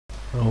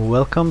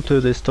Welcome to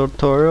this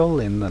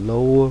tutorial in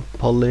low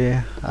poly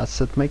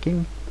asset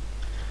making.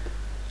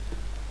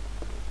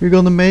 We're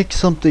gonna make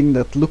something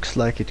that looks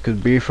like it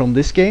could be from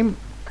this game,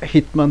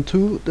 Hitman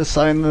 2: The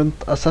Silent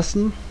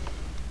Assassin.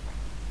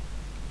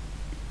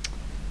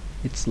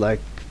 It's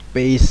like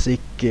basic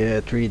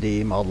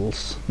 3D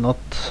models, not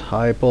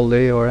high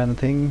poly or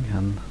anything,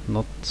 and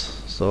not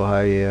so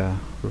high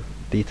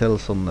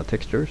details on the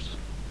textures.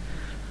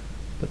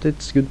 But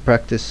it's good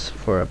practice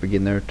for a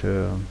beginner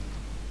to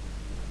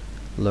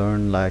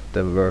learn like the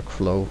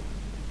workflow,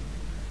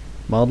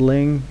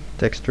 modeling,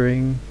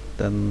 texturing,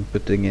 then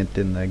putting it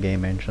in the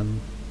game engine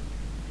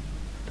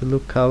to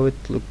look how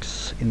it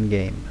looks in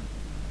game.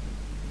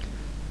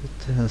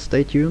 But,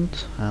 stay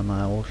tuned and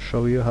I'll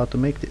show you how to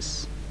make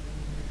this.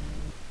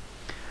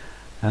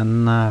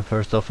 And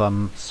first off,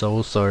 I'm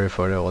so sorry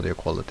for the audio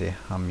quality.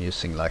 I'm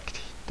using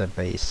like the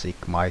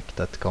basic mic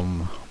that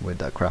come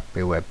with a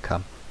crappy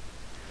webcam,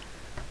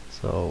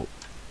 so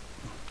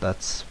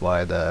that's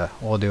why the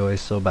audio is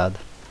so bad.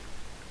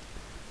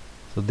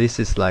 So this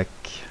is like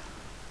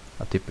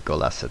a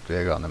typical asset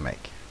we're gonna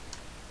make.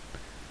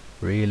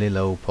 Really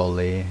low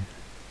poly,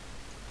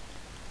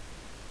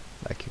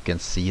 like you can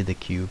see the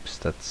cubes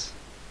that's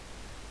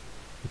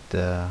it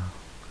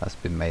has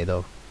been made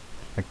of.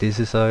 Like this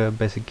is a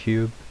basic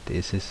cube,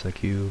 this is a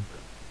cube.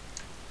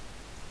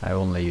 I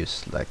only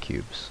use like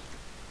cubes.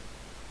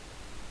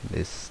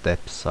 These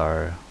steps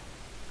are,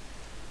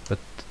 but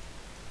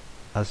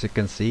as you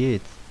can see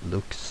it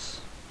looks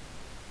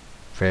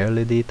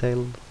fairly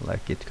detailed,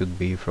 like it could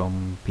be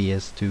from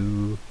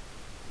PS2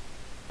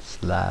 /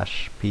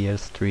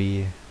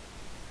 PS3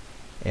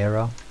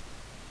 era.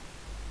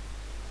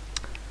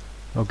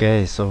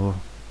 Okay, so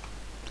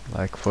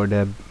like for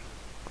the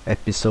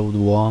episode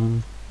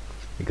 1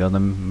 we're gonna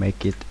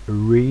make it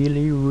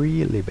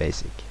really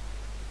basic.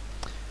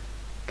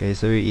 Okay,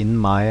 so in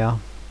Maya,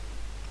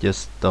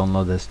 just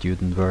download the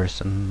student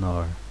version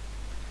or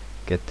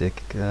get it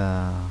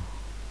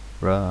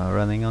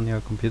running on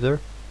your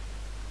computer.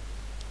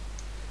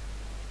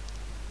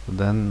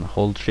 Then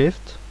hold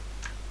shift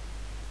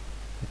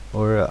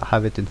or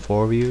have it in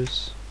 4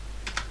 views.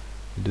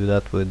 Do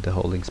that with the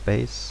holding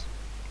space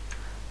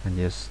and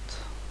just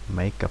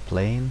make a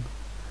plane,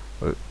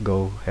 or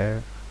go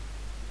here,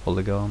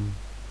 polygon,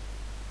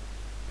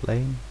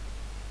 plane,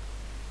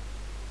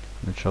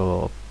 and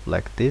show up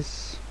like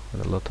this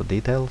with a lot of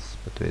details,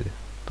 but we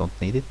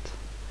don't need it.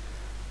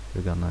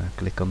 We're gonna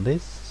click on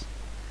this,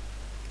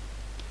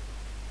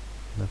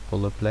 the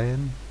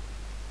polyplane,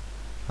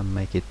 and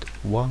make it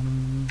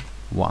 1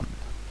 1.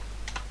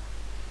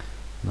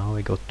 Now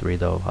we got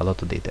rid of a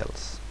lot of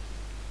details.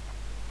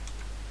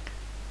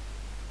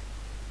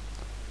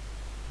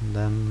 And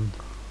then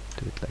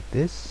do it like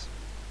this,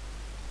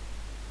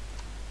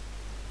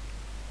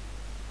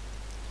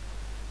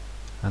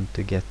 and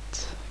to get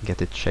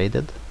it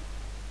shaded,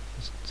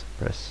 just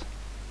press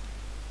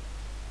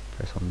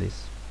on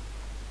this,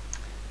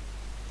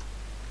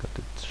 got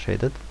it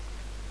shaded.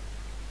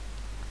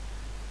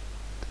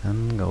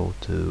 Then go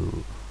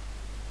to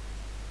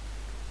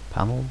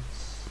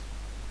panels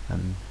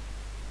and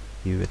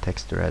UV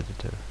texture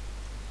editor.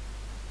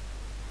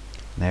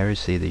 Now you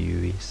see the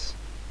UVs.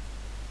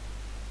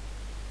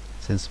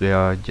 Since we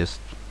are just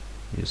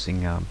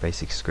using a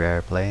basic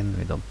square plane,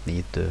 we don't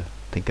need to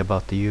think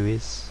about the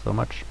UVs so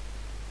much.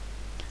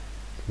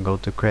 Go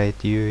to create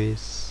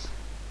UVs.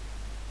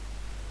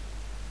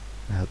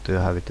 I have to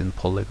have it in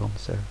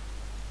polygons there.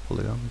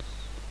 Polygons.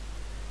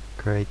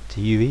 Create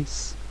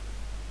UVs.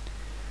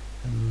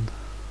 And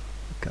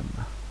you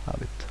can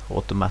have it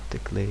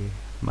automatically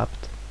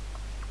mapped.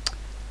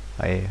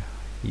 I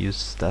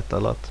use that a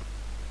lot.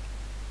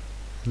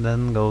 And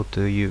then go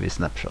to UV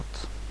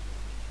snapshot.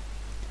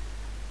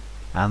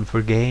 And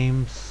for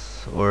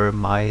games or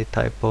my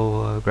type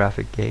of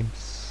graphic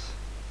games,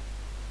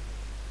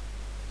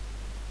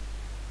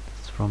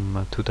 it's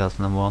from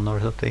 2001 or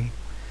something,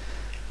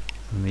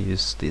 and we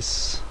use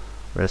this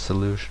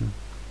resolution.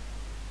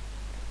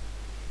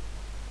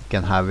 You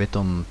can have it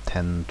on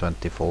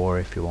 1024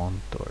 if you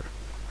want, or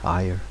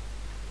higher.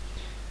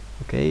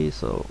 Okay,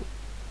 so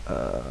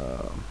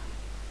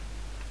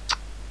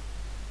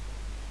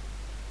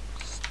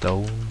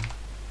stone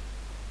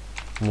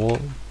wall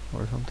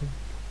or something,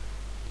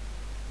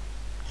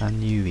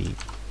 and UV.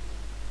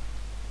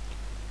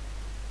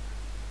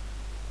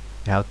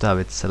 You have to have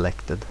it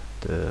selected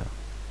to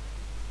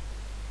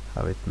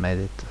have it made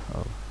it.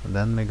 And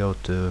then we go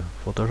to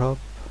Photoshop,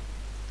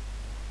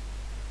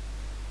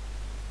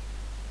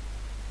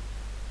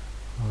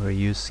 or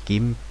use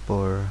GIMP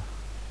or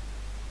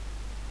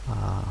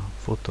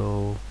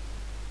photo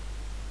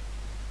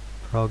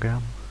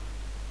program.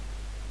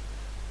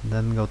 And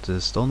then go to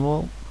the stone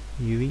wall,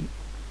 UV,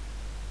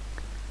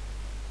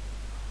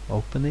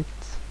 open it.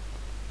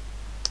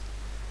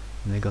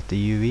 And we got the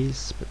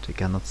UVs, but we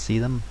cannot see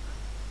them.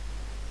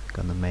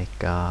 Gonna make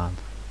down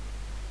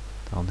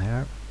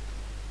here,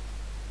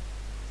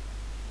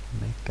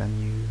 make a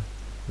new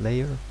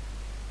layer.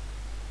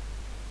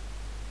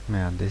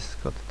 Yeah, this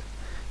got it.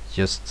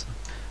 Just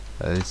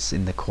It's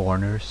in the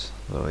corners,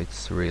 so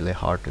it's really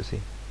hard to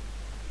see.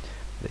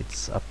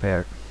 It's up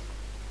here.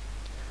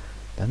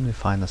 Then we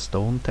find a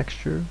stone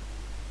texture.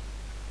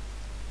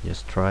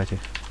 Just try to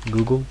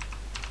Google.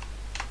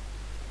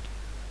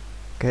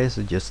 Okay,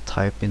 so just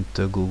type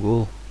into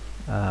Google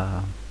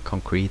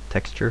concrete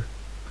texture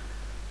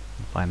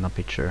and find a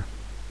picture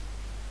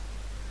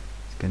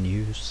you can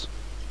use.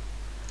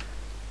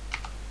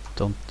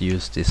 Don't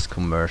use this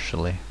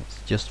commercially,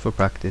 it's just for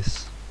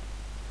practice.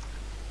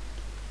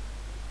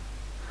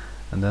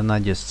 And then I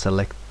just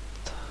selected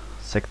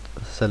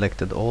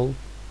all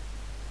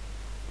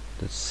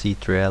the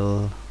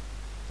C3L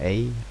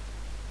A,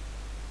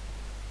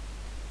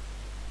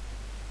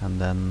 and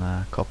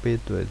then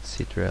copied with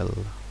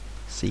C3L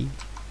C,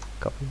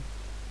 copy,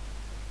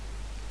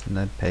 and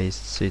then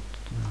paste it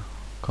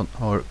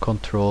or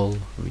Control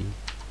V.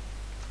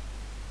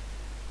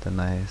 Then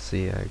I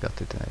see I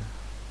got it.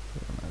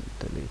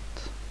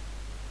 Delete,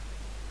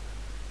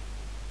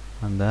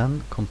 and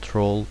then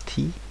Control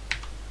T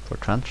for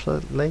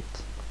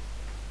translate,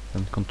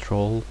 then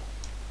Control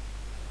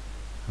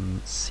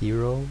and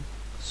 0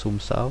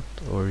 zooms out,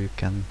 or you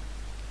can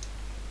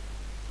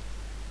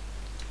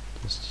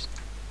just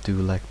do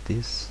like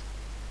this.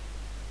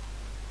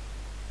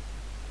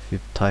 If you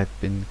type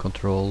in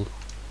Control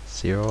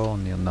 0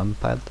 on your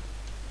numpad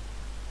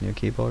on your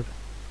keyboard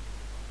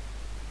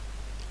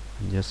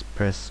and just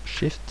press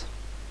Shift,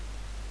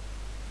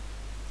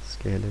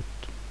 scale it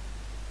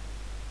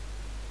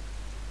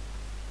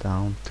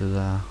down to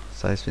the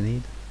size we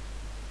need.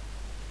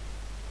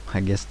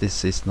 I guess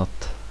this is not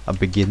a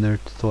beginner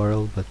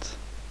tutorial, but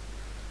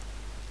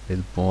a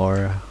little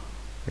more.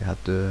 You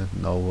have to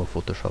know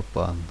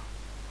Photoshop and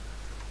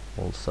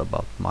also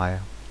about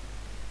Maya.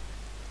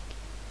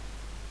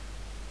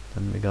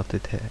 Then we got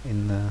it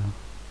in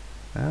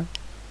there.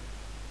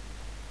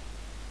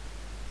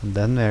 And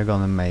then we're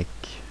gonna make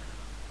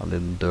a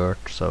little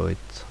dirt so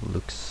it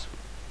looks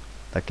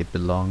like it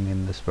belongs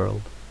in this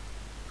world.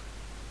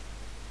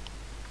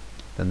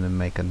 Then we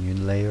make a new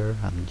layer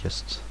and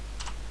just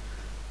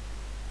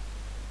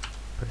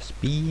press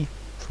B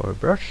for a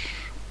brush,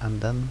 and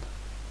then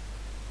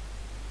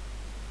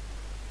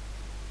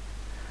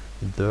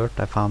the dirt,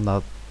 I found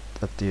out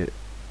that you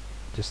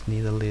just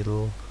need a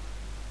little,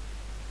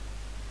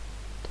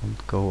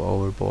 don't go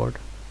overboard.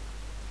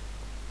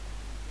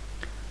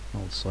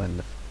 Also in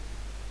the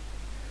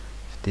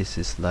if this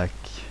is like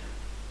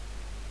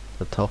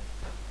the top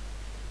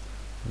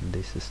and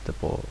this is the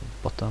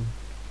bottom,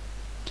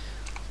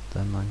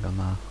 then I'm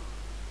gonna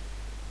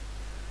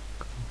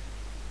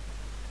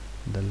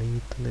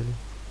delete a little.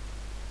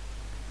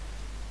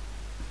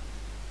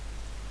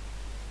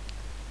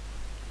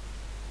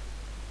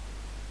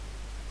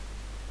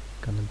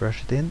 Gonna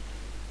brush it in,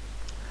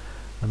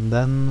 and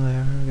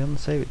then we're gonna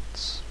save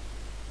it.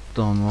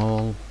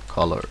 Stonewall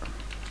color.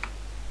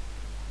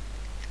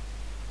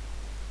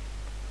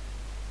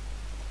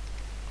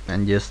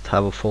 And just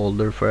have a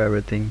folder for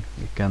everything.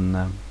 You can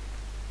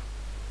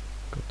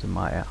go to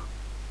Maya,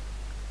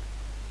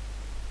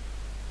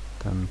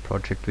 then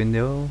project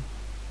window,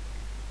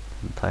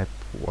 and type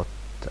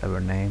whatever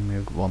name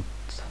you want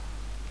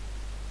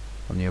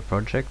on your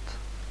project,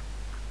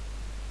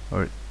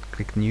 or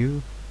click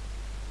new,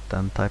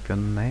 then type your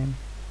name,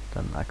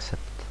 then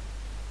accept,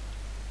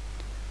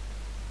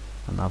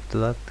 and after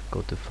that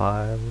go to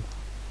file,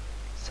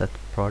 set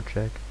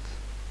project,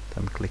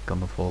 then click on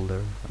the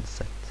folder and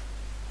set.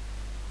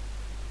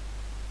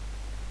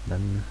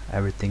 Then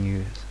everything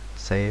you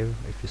save,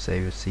 if you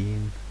save your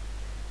scene,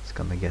 it's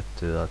gonna get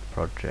to that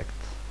project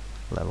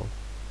level.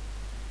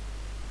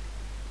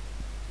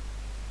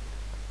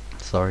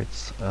 Sorry,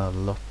 it's a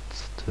lot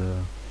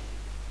to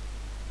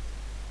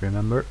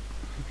remember.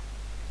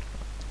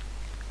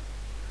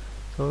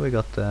 So we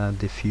got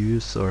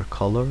diffuse or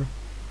color,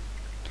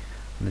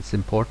 and it's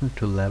important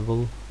to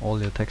level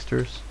all your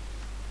textures.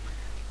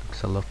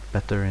 Looks a lot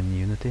better in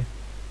Unity.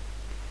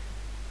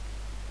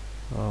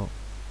 So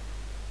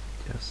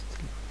just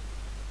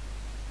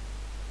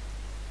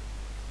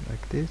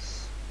like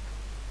this.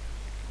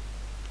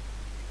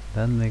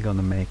 Then we're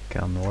gonna make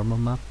a normal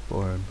map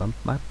or a bump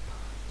map,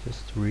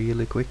 just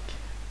really quick.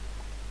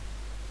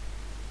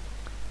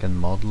 You can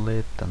model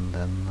it and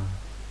then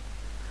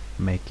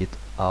make it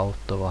out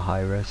of a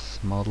high-res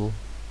model.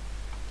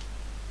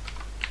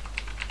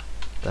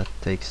 That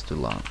takes too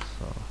long,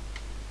 so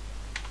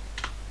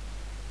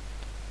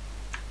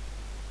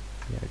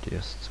yeah,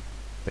 just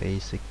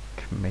basic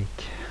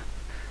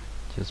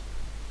just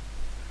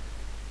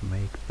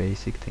make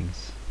basic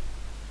things.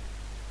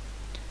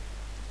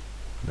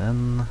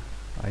 Then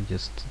I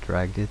just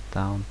dragged it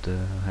down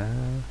to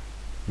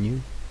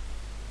new,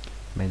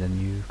 made a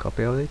new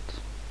copy of it,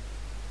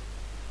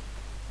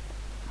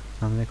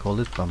 and we call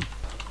it bump,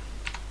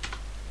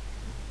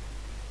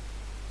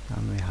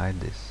 and we hide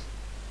this,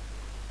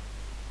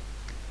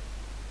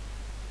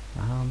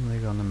 and we're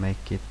gonna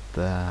make it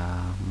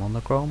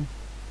monochrome,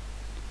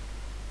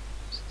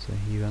 just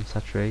hue and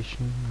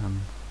saturation,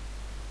 and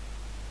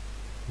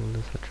pull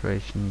the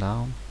saturation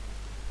down.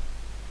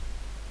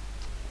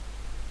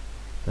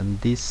 then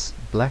this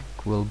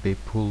black will be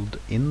pulled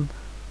in.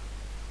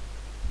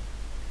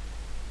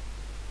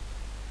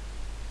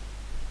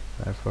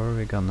 Therefore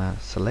we're gonna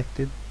select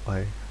it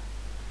by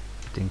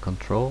hitting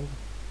Control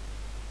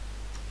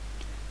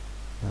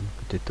and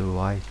put it to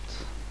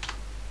white.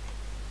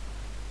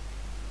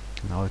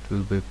 Now it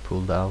will be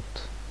pulled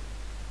out.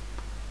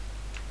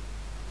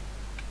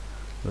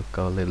 Look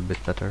a little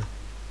bit better.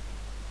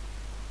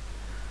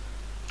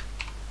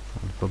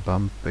 And for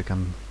bump we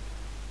can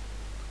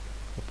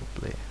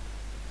probably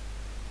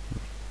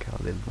make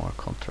a little more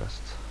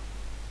contrast.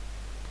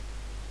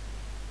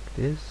 Like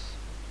this.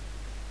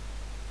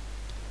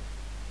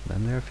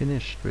 Then we are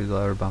finished with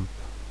our bump.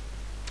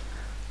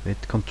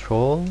 With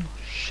Control,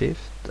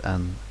 Shift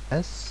and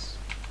S.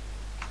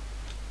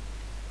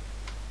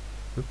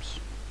 Oops.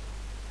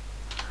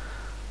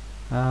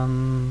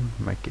 And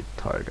make it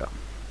Targa.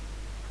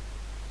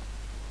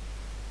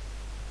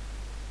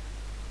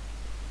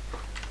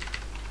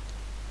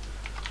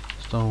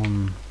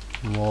 Stone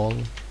wall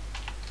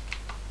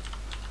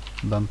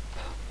bump.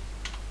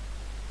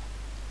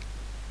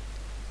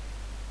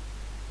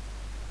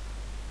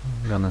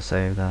 I'm gonna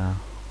save the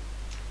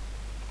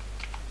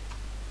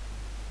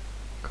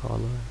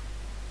color.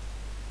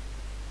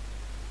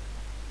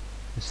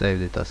 We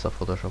saved it as a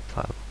Photoshop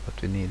file,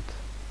 but we need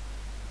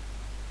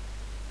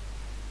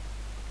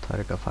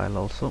Targa file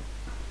also.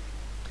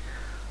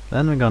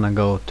 Then we're gonna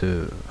go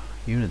to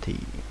Unity.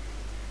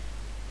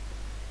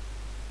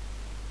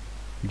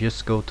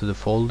 Just go to the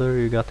folder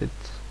you got it,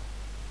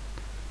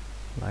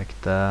 like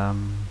the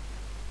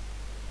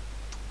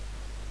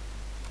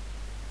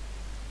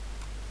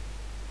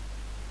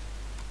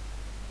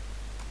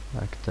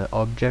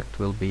object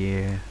will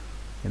be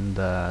in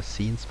the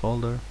scenes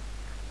folder.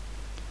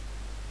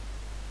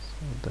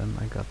 So then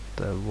I got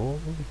the wall.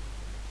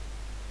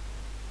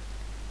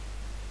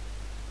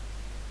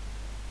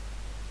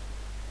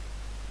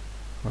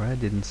 Or I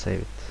didn't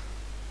save it.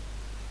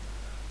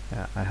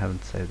 Yeah, I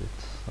haven't saved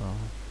it, so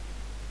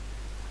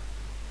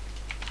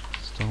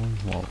stone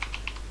wall.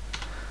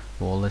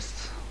 Wall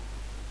list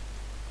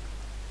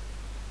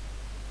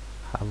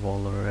have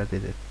already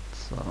did it,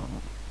 so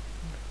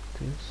like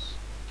this.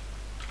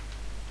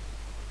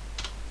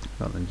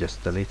 Gonna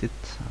just delete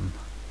it and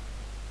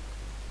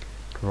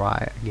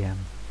try again.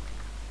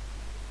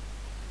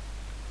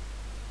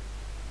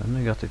 Then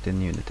we got it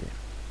in Unity.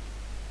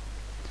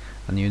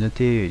 In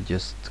Unity you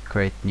just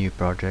create new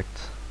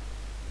project,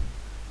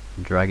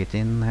 drag it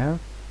in here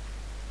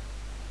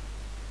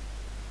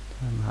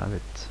and have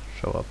it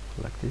show up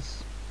like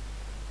this.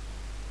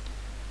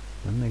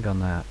 Then we're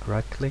gonna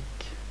right click,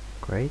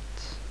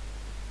 create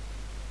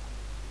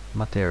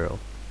material,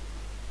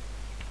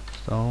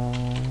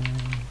 stone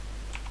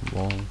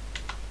wall,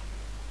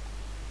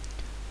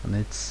 and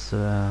it's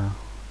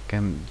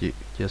can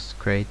just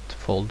create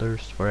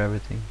folders for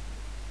everything.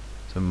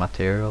 So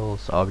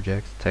materials,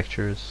 objects,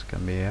 textures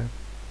can be here.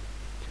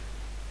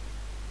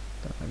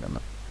 Then I'm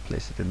gonna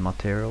place it in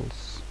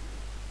materials,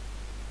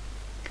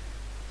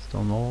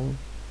 stone wall,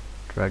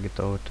 drag it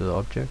over to the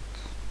object.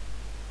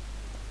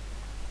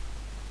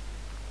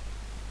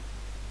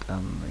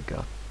 Then we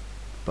got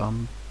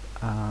bump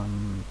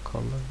and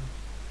color.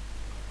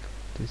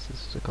 This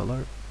is the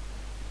color.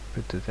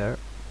 Put it there.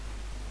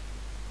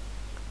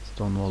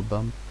 Stone wall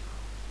bump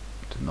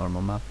to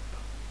normal map.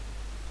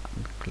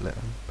 And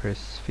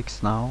press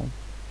fix now.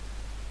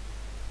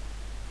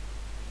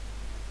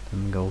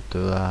 Then go to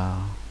the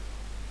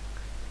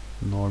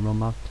normal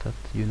map that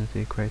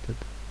Unity created.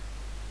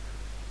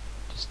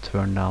 Just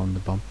turn down the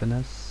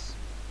bumpiness.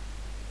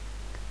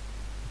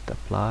 Hit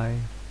apply.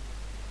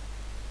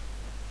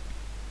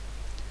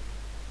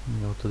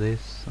 And go to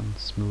this and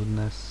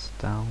smoothness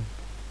down.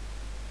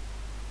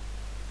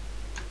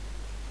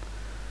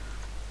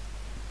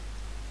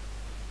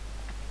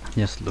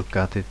 Just look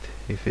at it.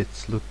 If it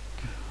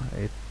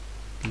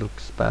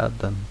looks bad,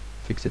 then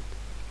fix it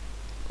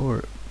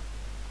or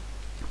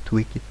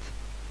tweak it.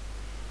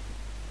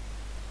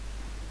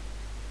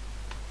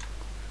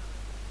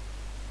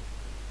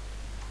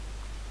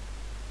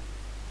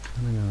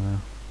 And I'm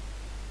gonna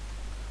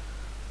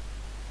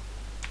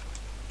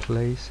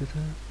place it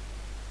there.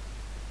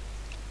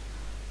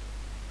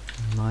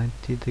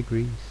 90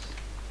 degrees.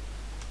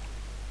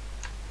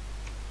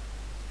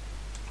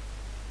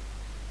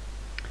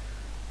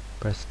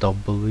 Press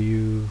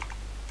W,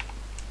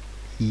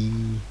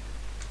 E,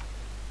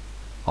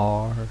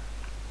 R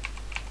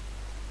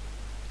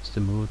just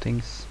to move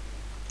things.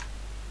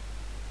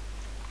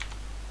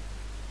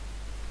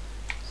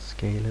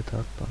 Scale it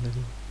up a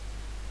little.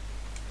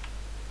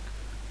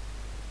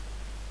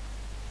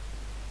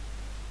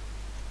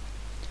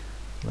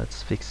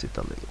 Let's fix it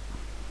a little.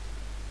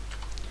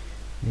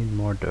 Need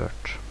more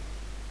dirt.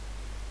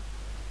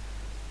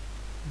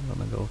 I'm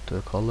gonna go to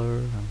the color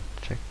and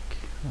check.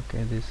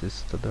 Okay, this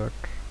is the dirt.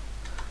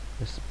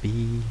 Press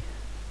B,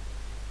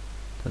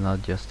 then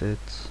adjust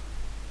it.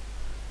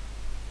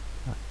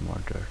 Add more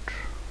dirt,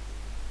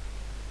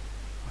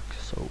 like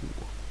so.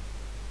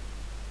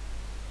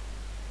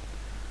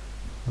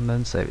 And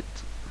then save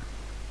it.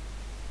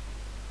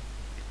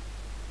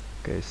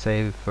 Okay,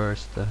 save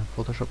first the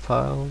Photoshop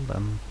file,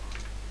 then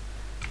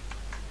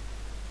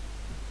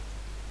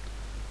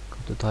go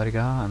to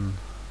Targa and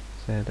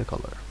save the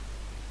color.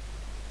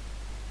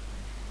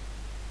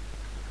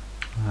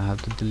 I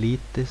have to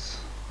delete this.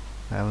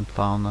 I haven't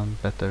found a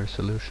better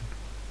solution.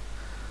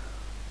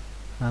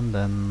 And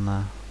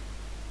then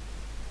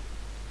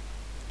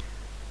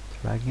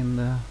drag in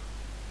the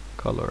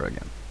color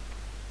again.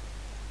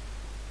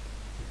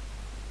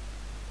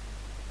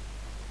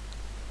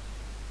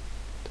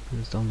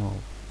 Please don't know.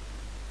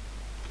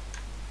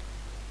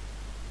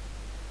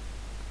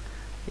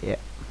 Yeah,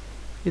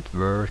 it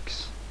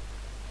works.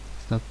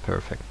 It's not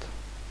perfect.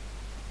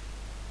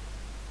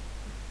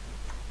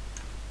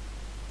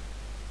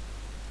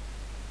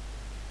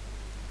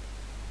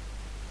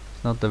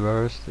 It's not the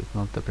worst, it's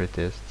not the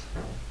prettiest.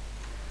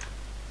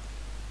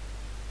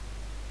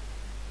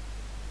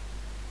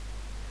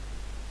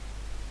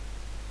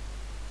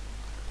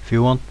 If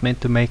you want me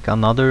to make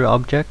another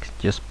object,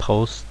 just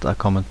post a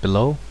comment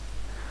below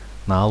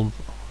and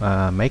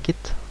I'll make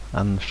it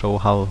and show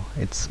how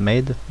it's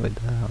made with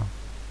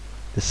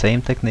the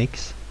same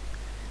techniques.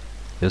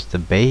 Just the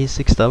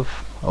basic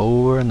stuff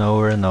over and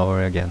over and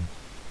over again.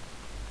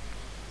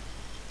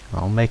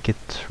 I'll make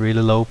it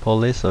really low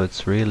poly so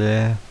it's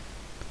really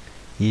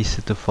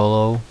easy to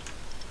follow,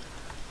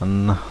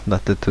 and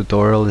that the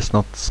tutorial is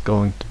not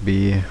going to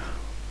be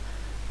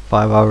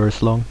 5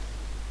 hours long.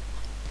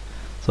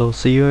 So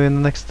see you in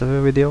the next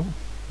video.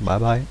 Bye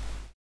bye.